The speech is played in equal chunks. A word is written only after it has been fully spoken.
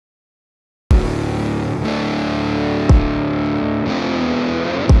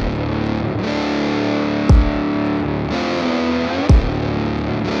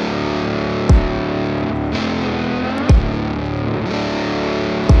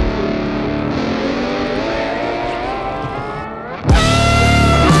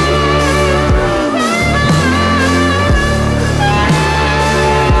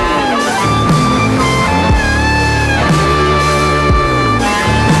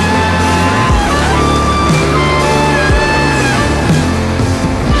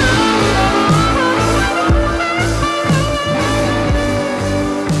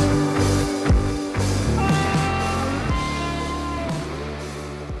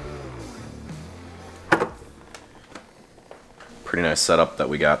pretty nice setup that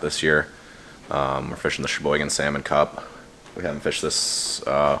we got this year. We're fishing the Sheboygan Salmon Cup. We haven't fished this,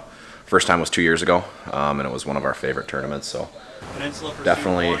 first time was 2 years ago, and it was one of our favorite tournaments, so Peninsula Pursuit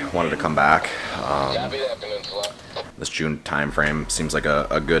definitely wanted to come back. Peninsula. This June time frame seems like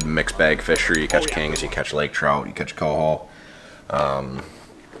a good mixed bag fishery. You catch kings, you catch lake trout, you catch coho,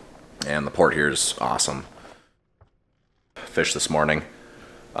 and the port here is awesome. Fish this morning.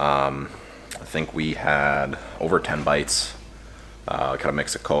 I think we had over 10 bites. Kind of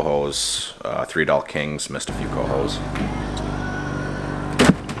mix of cohos, 3 adult kings, missed a few cohos.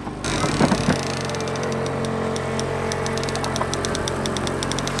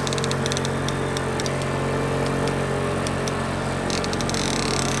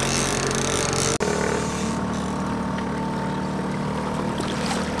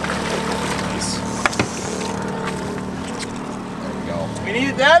 We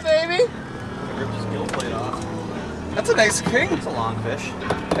needed that, baby! Ripped his gill plate off. That's a nice king. It's a long fish.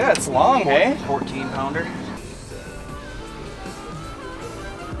 Yeah, it's long, hey? 14 pounder.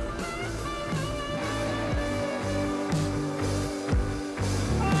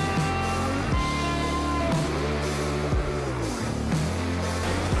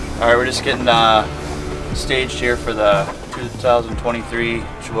 Alright, we're just getting staged here for the 2023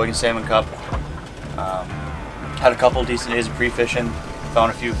 Sheboygan Salmon Cup. Had a couple decent days of pre-fishing,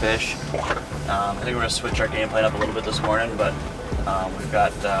 found a few fish. I think we're going to switch our game plan up a little bit this morning, but we've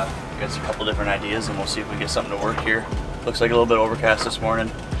got a couple different ideas, and we'll see if we can get something to work here. Looks like a little bit overcast this morning.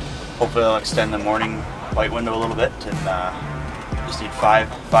 Hopefully I'll extend the morning bite window a little bit, and just need five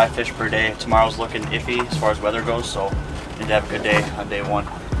fish per day. Tomorrow's looking iffy as far as weather goes, so need to have a good day on day one.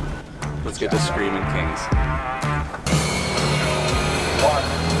 Let's get to Screaming Kings.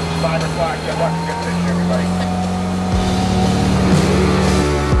 5 o'clock. Good luck. Good fishing, everybody.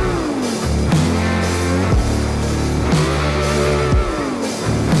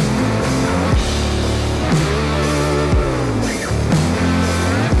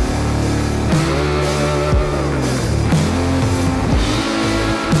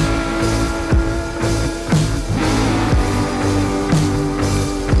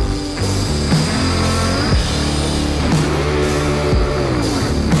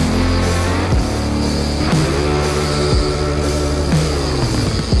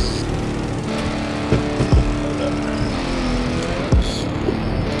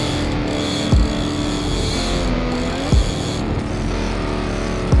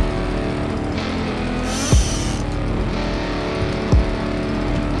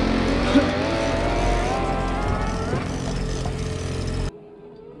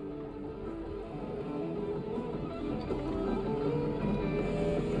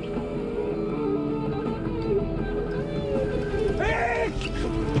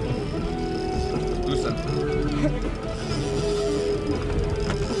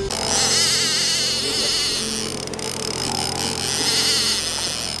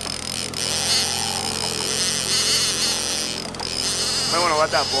 Might want to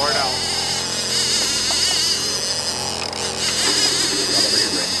let that board out.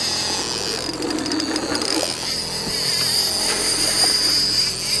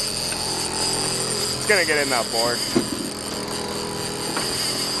 It's gonna get in that board.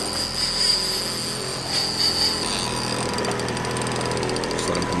 Just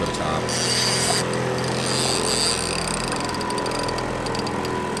let him come to the top.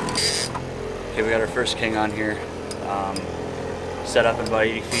 Okay, we got our first king on here. Set up at about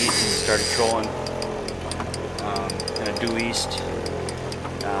 80 feet and started trolling in a due east.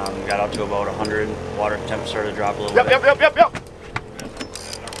 Got out to about 100. Water temp started to drop a little bit. Yep.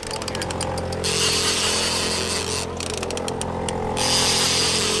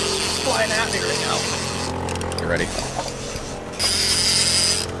 Flying at me right now. You ready?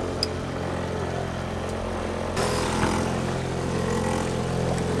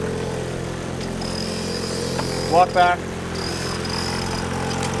 Walk back.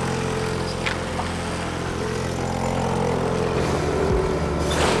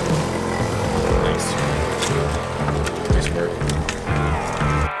 Nice work.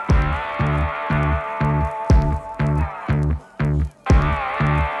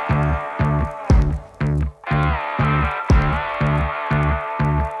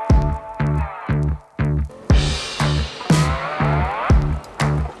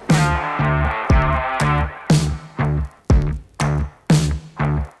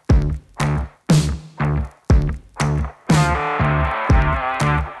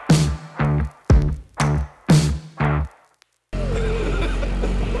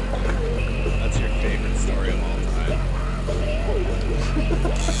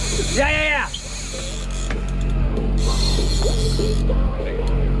 Yeah.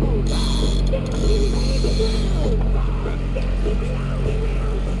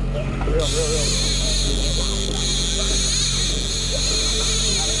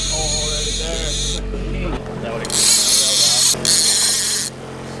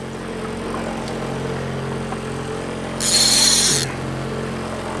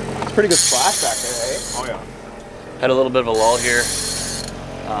 Pretty good splash back there, eh? Oh yeah. Had a little bit of a lull here.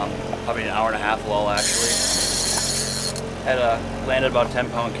 Probably an hour and a half lull actually. Had landed about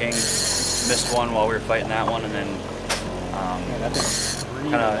 10-pound king. Missed one while we were fighting that one, and then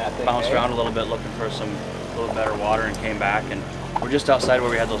kind of bounced around a little bit looking for a little better water, and came back. And we're just outside where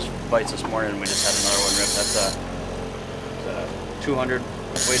we had those bites this morning, and we just had another one ripped. That's a 200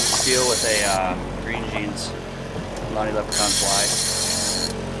 weighted steel with a green jeans Lonnie leprechaun fly.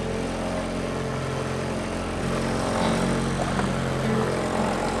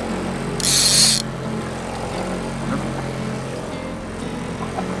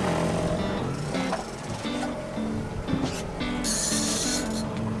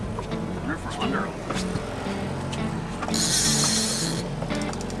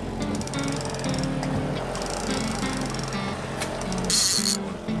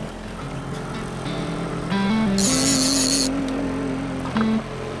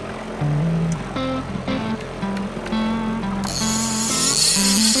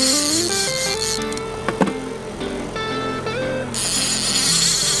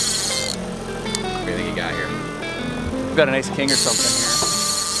 We've got a nice king or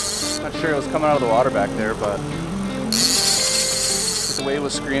something here. Not sure it was coming out of the water back there, but with the way it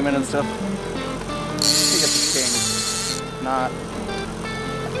was screaming and stuff, I think it's a king. Not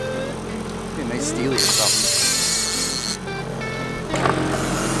maybe a nice steely or something.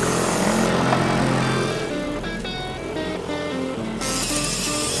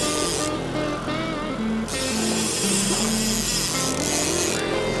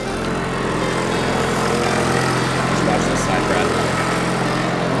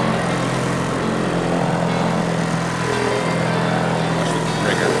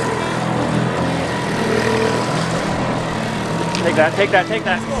 Take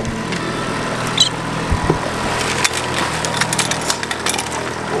that.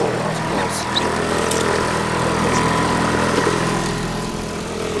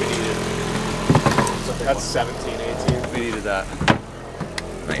 That's 17, 18. We needed that.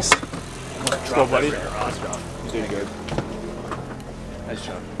 Nice. Let's go, buddy. You did good. Nice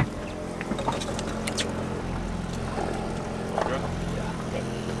job.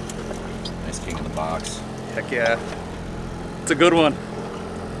 Nice king in the box. Heck yeah. It's a good one.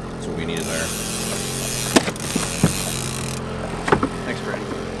 That's what we needed there. Thanks, Brady.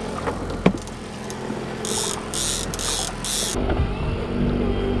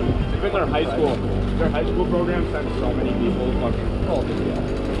 With our high school, their high school program sends so many people fucking. Oh,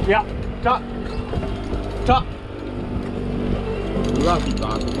 yeah. Top. We gotta be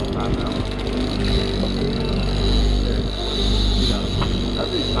gone for some time now.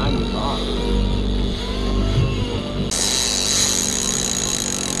 Every time we talk.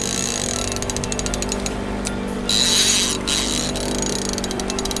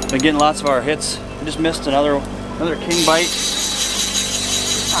 Been getting lots of our hits. We just missed another king bite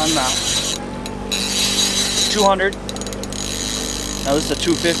on 200. Now this is a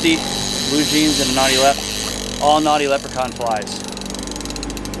 250, blue jeans and a naughty lep. All naughty leprechaun flies.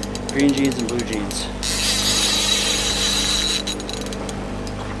 Green jeans and blue jeans.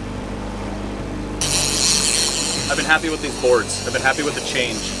 I've been happy with these boards. I've been happy with the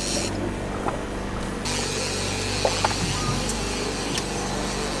change.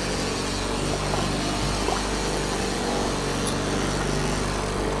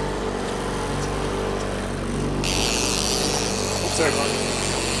 Sorry, Mark.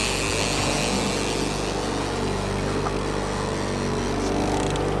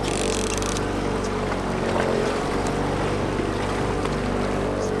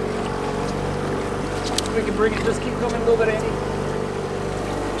 We can bring it, just keep coming a little bit, Andy.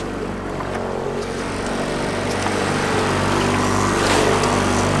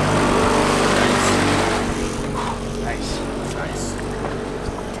 Nice.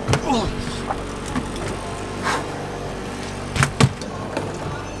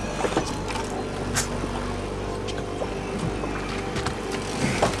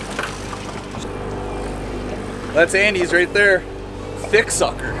 That's Andy's right there. Thick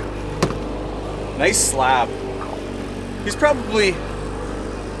sucker. Nice slab. He's probably,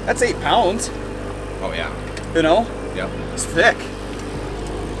 that's 8 pounds. Oh yeah. You know? Yep. It's thick.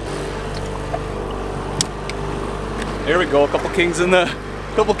 There we go. A couple kings in the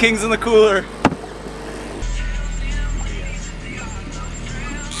cooler.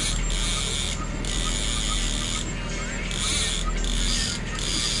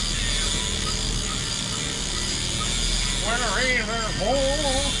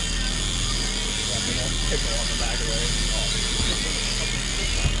 tickle on the back of there.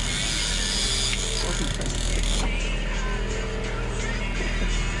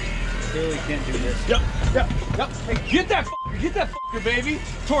 Clearly can't do this. Yep. Hey, get that fucker, baby.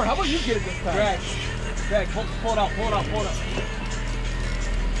 Torn, how about you get it this time? Drag, pull it out.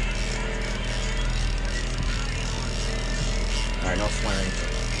 All right, no swearing.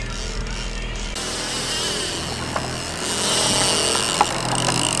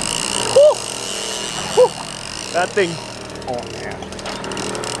 That thing. Oh man.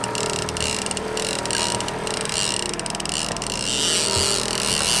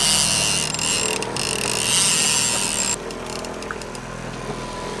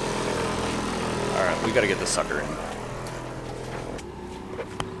 All right, we got to get this sucker in.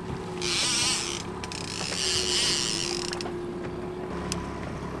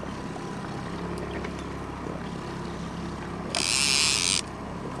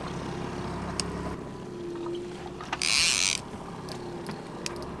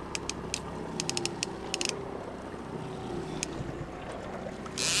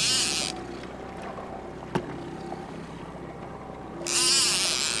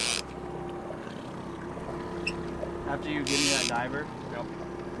 After you give me that diver,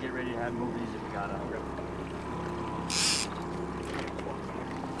 get ready to have move these if you got out.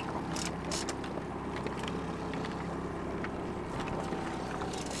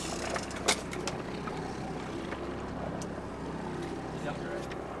 Yep, right.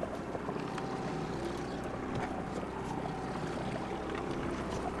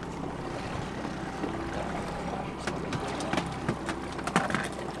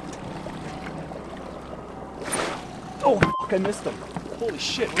 Oh fuck! I missed him. Holy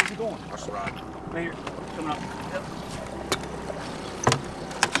shit! Where's he going? Watch the rod. Right here, coming up. Yep.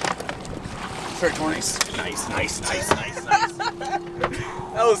 Start torn. Nice.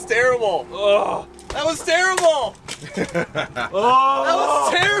 That was terrible. Oh, that was terrible. Oh, that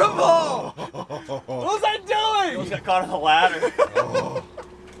was terrible. What was I doing? Almost got caught on the ladder.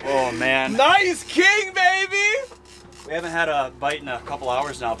 Oh man. Nice king, baby. We haven't had a bite in a couple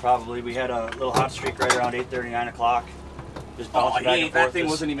hours now, probably. We had a little hot streak right around 8:30, 9 o'clock. Just bouncing back and forth. That thing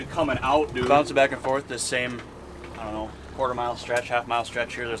wasn't even coming out, dude. Bouncing back and forth this same, I don't know, quarter-mile stretch, half-mile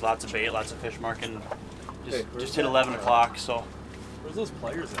stretch here. There's lots of bait, lots of fish marking. Just hit 11 o'clock, so. Where's those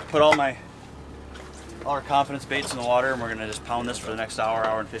players at? Put all our confidence baits in the water, and we're gonna just pound this for the next hour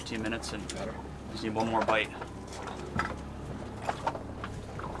and 15 minutes, and just need one more bite.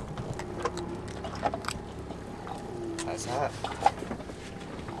 That's hot.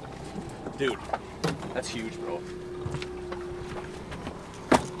 Dude, that's huge, bro.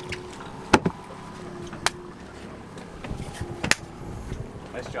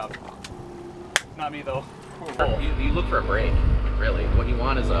 Nice job. Not me though. You look for a break, really. What you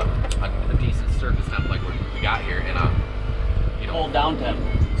want is a decent surface temp like we got here, and Hold down temp.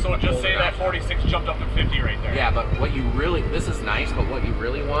 So just say that 46 jumped up to 50 right there. Yeah, but what you really, this is nice, but what you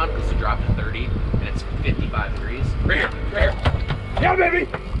really want is to drop to 30, and it's 55 degrees. Right here, right here. Yeah, baby.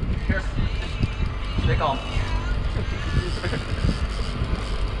 Here. Stay calm.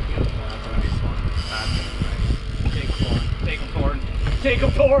 Take him, Torn. Take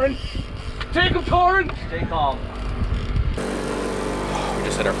him, Torn. Take him, Torn. Stay calm. We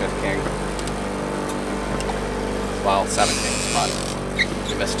just hit our 5th king. Well, 7 kings, but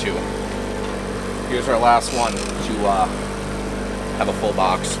we missed 2. Here's our last one to have a full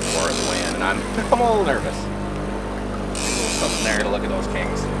box for the weigh-in, and I'm a little nervous. Something there to look at those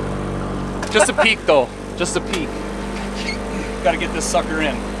kings. Just a peek, though. Just a peek. Got to get this sucker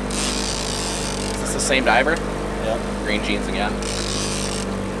in. Is this the same diver? Yep. Green jeans again.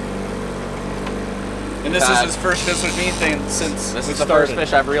 And this is his first fish with me since This we is the started. first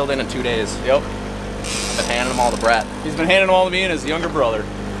fish I've reeled in 2 days. Yep. I've been handing them all to Brett. He's been handing them all to me and his younger brother.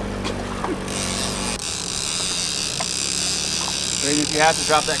 So if you have to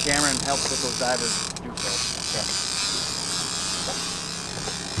drop that camera and help with those divers, do so. Okay.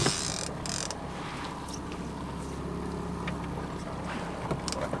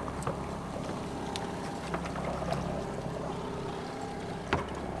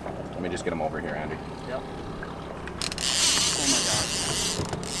 Let me just get him over here, Andy. Yep. Oh my gosh.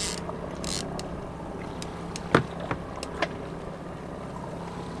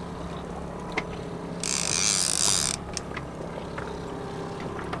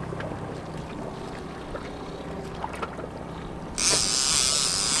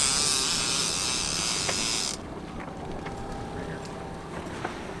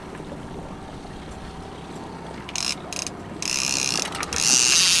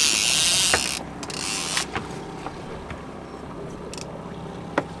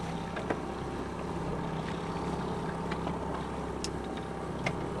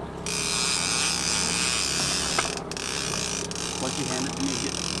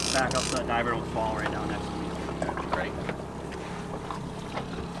 back up so that diver will fall right down next to me. Ready?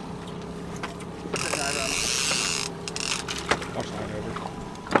 Put the diver on. Watch line over.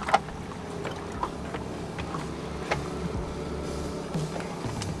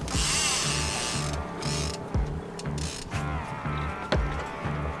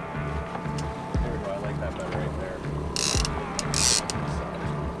 There we go. I like that better right there.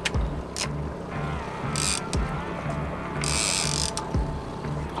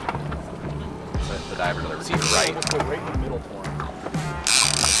 Set the diver to the receiver right. Let's go right in the middle for him.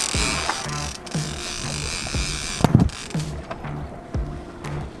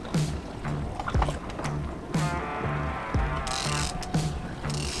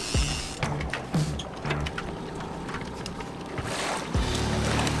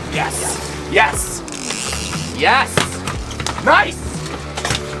 Yes! Yes! Yes! Nice!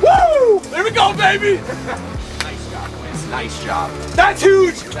 Woo! There we go, baby! Nice job, boys. Nice job. That's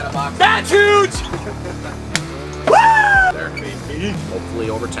huge! Is that a box? That's huge! Woo! There, baby. Hopefully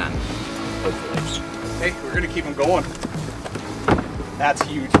over 10. Hopefully. Hey, we're gonna keep them going. That's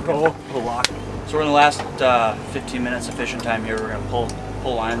huge, bro. We'll lock. So we're in the last 15 minutes of fishing time here. We're gonna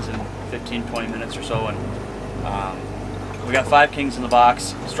pull lines in 15-20 minutes or so, and we got 5 kings in the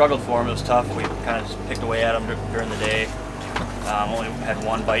box. Struggled for them. It was tough. We kind of just picked away at them during the day. Only had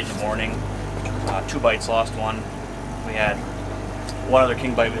 1 bite in the morning. 2 bites, lost 1. We had 1 other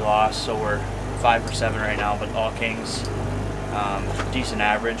king bite we lost, so we're 5 for 7 right now, but all kings. Decent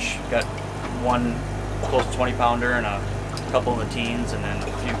average. Got 1 close to 20 pounder and a couple in the teens, and then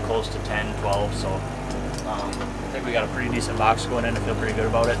a few close to 10, 12. So I think we got a pretty decent box going in. I feel pretty good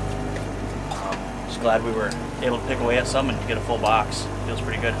about it. Just glad we were able to pick away at some and get a full box. Feels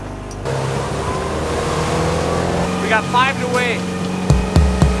pretty good. We got 5 to weigh.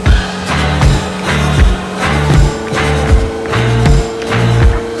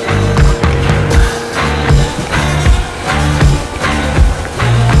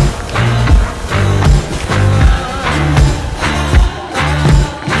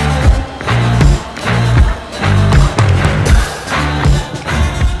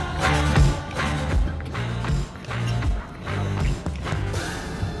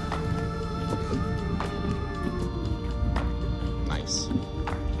 Nice.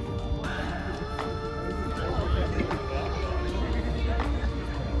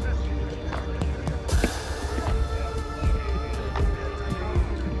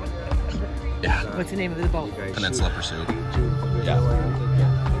 Yeah. What's the name of the boat? Peninsula Pursuit. Yeah.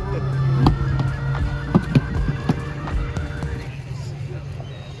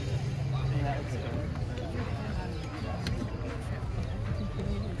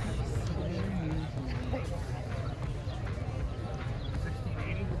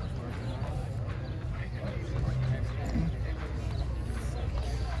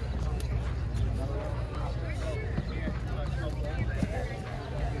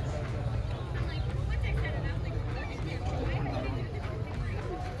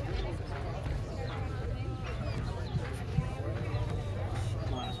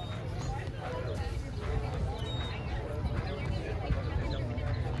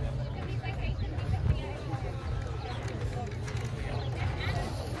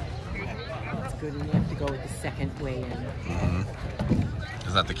 Good, and you have to go with the second way in.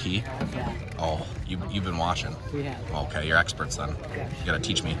 Is that the key? Yeah, Oh, you've been watching. we have. Okay, you're experts then. You gotta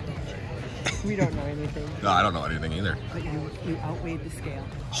teach me. We don't know anything, No, I don't know anything either. but you outweighed the scale.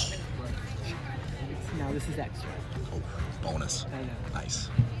 Now this is extra. Oh, bonus. I know. Nice.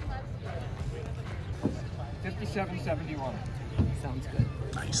 57.71. Sounds good.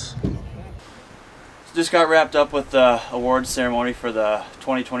 Nice. Just got wrapped up with the awards ceremony for the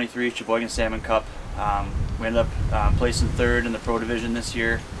 2023 Sheboygan Salmon Cup. We ended up placing 3rd in the Pro Division this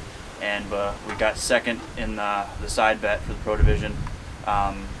year, and we got 2nd in the side bet for the Pro Division.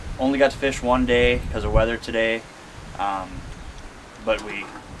 Only got to fish 1 day because of weather today, but we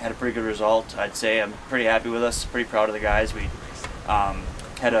had a pretty good result, I'd say. I'm pretty happy with us, pretty proud of the guys. We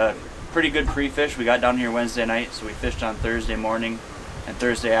had a pretty good pre-fish. We got down here Wednesday night, so we fished on Thursday morning and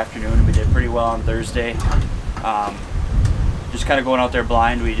Thursday afternoon, and we did pretty well on Thursday. Just kind of going out there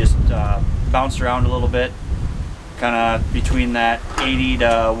blind. We just bounced around a little bit, kind of between that 80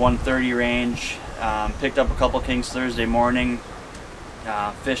 to 130 range. Picked up a couple kings Thursday morning.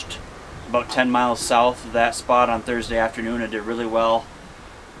 Fished about 10 miles south of that spot on Thursday afternoon. I did really well.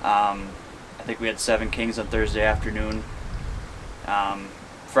 I think we had 7 kings on Thursday afternoon.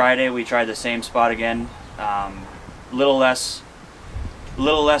 Friday we tried the same spot again. Little less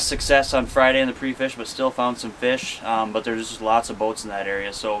success on Friday in the pre-fish, but still found some fish. But there's just lots of boats in that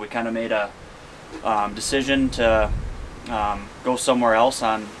area, so we kind of made a decision to go somewhere else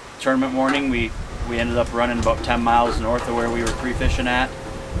on tournament morning, we ended up running about 10 miles north of where we were pre-fishing at.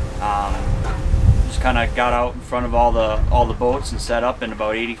 Just kind of got out in front of all the boats and set up in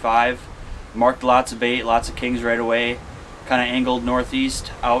about 85. Marked lots of bait, lots of kings right away. Kind of angled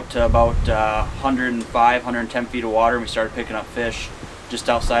northeast out to about 105, 110 feet of water, and we started picking up fish just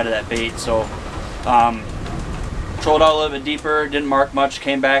outside of that bait. So trolled out a little bit deeper, didn't mark much,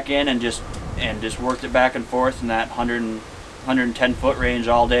 came back in and just worked it back and forth in that 110 foot range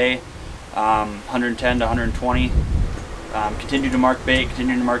all day, 110 to 120. Continued to mark bait,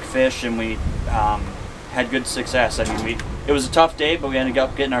 continued to mark fish, and we had good success. I mean, it was a tough day, but we ended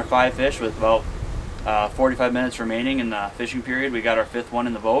up getting our 5 fish with about 45 minutes remaining in the fishing period. We got our 5th one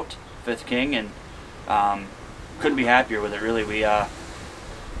in the boat, 5th king, and couldn't be happier with it, really. We had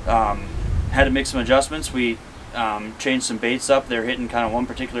to make some adjustments. We changed some baits up. They're hitting kind of one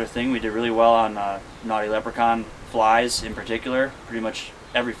particular thing. We did really well on naughty leprechaun flies in particular. Pretty much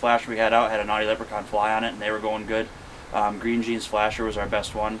every flasher we had out had a naughty leprechaun fly on it, and they were going good. Green jeans flasher was our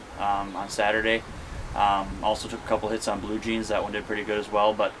best one on Saturday. Also took a couple hits on blue jeans. That one did pretty good as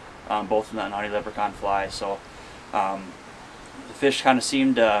well, but both from that naughty leprechaun fly. So the fish kind of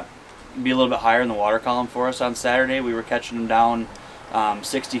seemed to be a little bit higher in the water column for us on Saturday. We were catching them down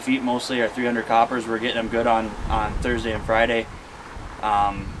 60 feet mostly. Our 300 coppers were getting them good on Thursday and Friday.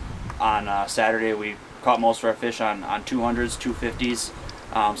 On Saturday we caught most of our fish on 200s, 250s.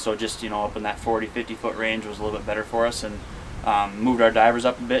 So just, up in that 40-50 foot range was a little bit better for us, and moved our divers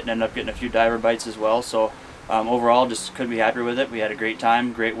up a bit and ended up getting a few diver bites as well. So overall, just couldn't be happier with it. We had a great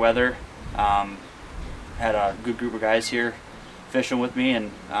time, great weather, had a good group of guys here fishing with me,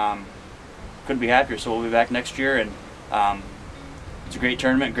 and couldn't be happier. So we'll be back next year, and it's a great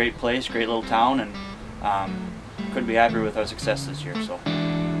tournament, great place, great little town, and couldn't be happier with our success this year. So.